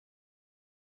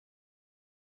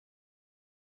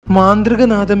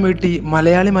മാന്ത്രികനാഥം വീട്ടി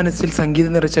മലയാളി മനസ്സിൽ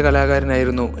സംഗീതം നിറച്ച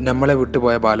കലാകാരനായിരുന്നു നമ്മളെ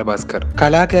വിട്ടുപോയ ബാലഭാസ്കർ.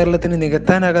 കലാകേരളത്തിന്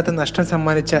നികത്താനാകാത്ത നഷ്ടം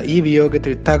സമ്മാനിച്ച ഈ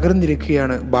വിയോഗത്തിൽ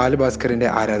തകർന്നിരിക്കുകയാണ് ബാലഭാസ്കറിന്റെ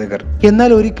ആരാധകർ.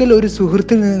 എന്നാൽ ഒരിക്കൽ ഒരു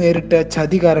സുഹൃത്തിൽ നിന്ന് നേരിട്ട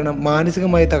ചതി കാരണം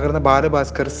മാനസികമായി തകർന്ന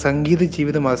ബാലഭാസ്കർ സംഗീത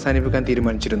ജീവിതം അവസാനിപ്പിക്കാൻ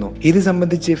തീരുമാനിച്ചിരുന്നു. ഇത്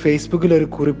സംബന്ധിച്ച് ഫേസ്ബുക്കിൽ ഒരു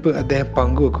കുറിപ്പ് അദ്ദേഹം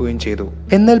പങ്കുവെക്കുകയും ചെയ്തു.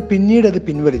 എന്നാൽ പിന്നീട് അത്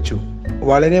പിൻവലിച്ചു.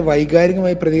 വളരെ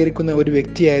വൈകാരികമായി പ്രതികരിക്കുന്ന ഒരു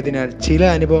വ്യക്തിയായതിനാൽ ചില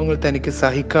അനുഭവങ്ങൾ തനിക്ക്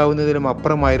സഹിക്കാവുന്നതിലും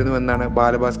അപ്പുറമായിരുന്നു എന്നാണ്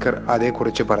ബാലഭാസ്കർ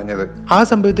അതേക്കുറിച്ച് പറഞ്ഞത്. ആ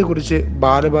സംഭവത്തെക്കുറിച്ച്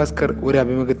ബാലഭാസ്കർ ഒരു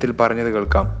അഭിമുഖത്തിൽ പറഞ്ഞത്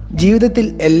കേൾക്കാം. ജീവിതത്തിൽ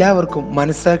എല്ലാവർക്കും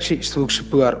മനസ്സാക്ഷി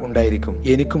സൂക്ഷിപ്പുകാർ ഉണ്ടായിരിക്കും.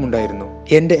 എനിക്കും ഉണ്ടായിരുന്നു.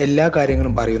 എന്റെ എല്ലാ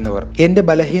കാര്യങ്ങളും അറിയുന്നവർ, എന്റെ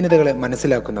ബലഹീനതകളെ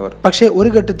മനസ്സിലാക്കുന്നവർ. പക്ഷെ ഒരു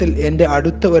ഘട്ടത്തിൽ എന്റെ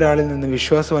അടുത്ത ഒരാളിൽ നിന്ന്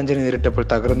വിശ്വാസവഞ്ചന നേരിട്ടപ്പോൾ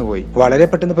തകർന്നുപോയി. വളരെ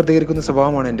പെട്ടെന്ന് പ്രതികരിക്കുന്ന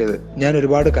സ്വഭാവമാണ് എന്റേത്. ഞാൻ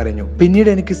ഒരുപാട് കരഞ്ഞു. പിന്നീട്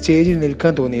എനിക്ക് സ്റ്റേജിൽ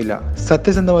നിൽക്കാൻ തോന്നിയില്ല.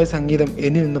 സത്യസന്ധമായ സംഗീതം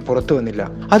എന്നിൽ നിന്ന് പുറത്തു വന്നില്ല.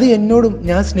 അത് എന്നോടും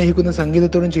ഞാൻ സ്നേഹിക്കുന്ന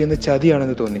സംഗീതത്തോടും ചെയ്യുന്ന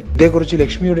ചതിയാണെന്ന് തോന്നി. ഇതേക്കുറിച്ച്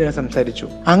ലക്ഷ്മിയോട് ഞാൻ സംസാരിച്ചു.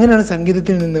 അങ്ങനെയാണ്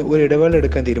സംഗീതത്തിൽ നിന്ന് ഒരു ഇടവേള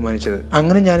എടുക്കാൻ തീരുമാനിച്ചത്.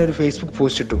 അങ്ങനെ ഞാനൊരു ഫേസ്ബുക്ക്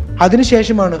പോസ്റ്റ് ഇട്ടു.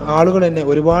 അതിനുശേഷമാണ് ആളുകൾ എന്നെ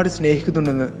ഒരുപാട്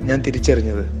സ്നേഹിക്കുന്നുണ്ടെന്ന് ഞാൻ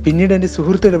തിരിച്ചറിഞ്ഞത്. പിന്നീട് എന്റെ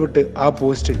സുഹൃത്ത് ഇടപെട്ട് ആ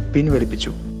post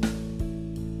പിൻവലിപ്പിച്ചു.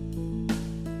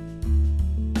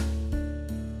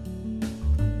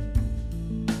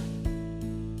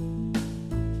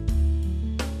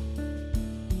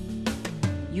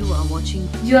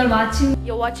 You're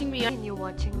watching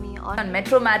me on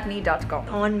metromatinee.com.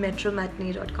 On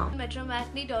metromatinee.com.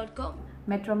 Metromatinee.com.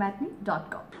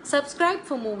 metromatinee.com. Subscribe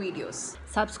for more videos.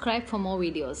 Subscribe for more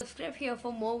videos. Subscribe here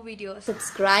for more videos.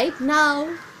 Subscribe now.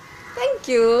 Thank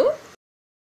you.